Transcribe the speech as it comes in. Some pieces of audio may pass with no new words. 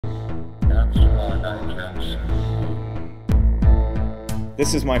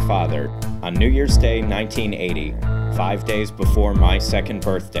This is my father. On New Year's Day 1980, 5 days before my second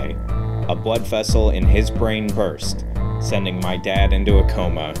birthday, a blood vessel in his brain burst, sending my dad into a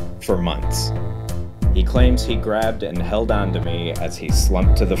coma for months. He claims he grabbed and held on to me as he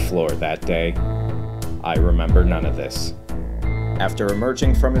slumped to the floor that day. I remember none of this. After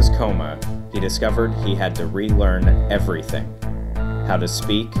emerging from his coma, he discovered he had to relearn everything. How to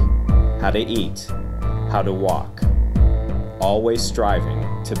speak, how to eat, how to walk. Always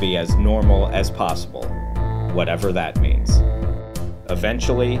striving to be as normal as possible, whatever that means.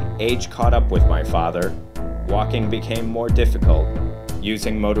 Eventually, age caught up with my father. Walking became more difficult.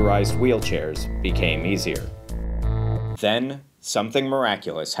 Using motorized wheelchairs became easier. Then, something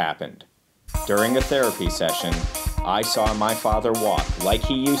miraculous happened. During a therapy session, I saw my father walk like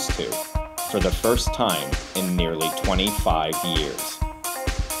he used to, for the first time in nearly 25 years.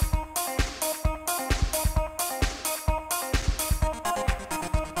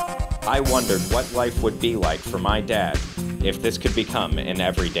 I wondered what life would be like for my dad if this could become an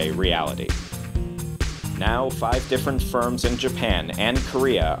everyday reality. Now, 5 different firms in Japan and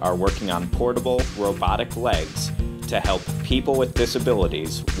Korea are working on portable, robotic legs to help people with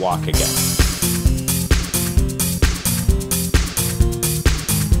disabilities walk again.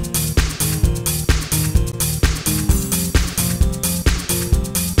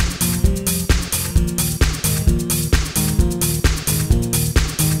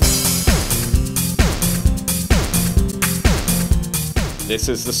 This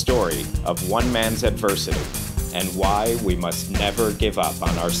is the story of one man's adversity and why we must never give up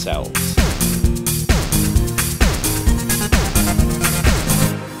on ourselves.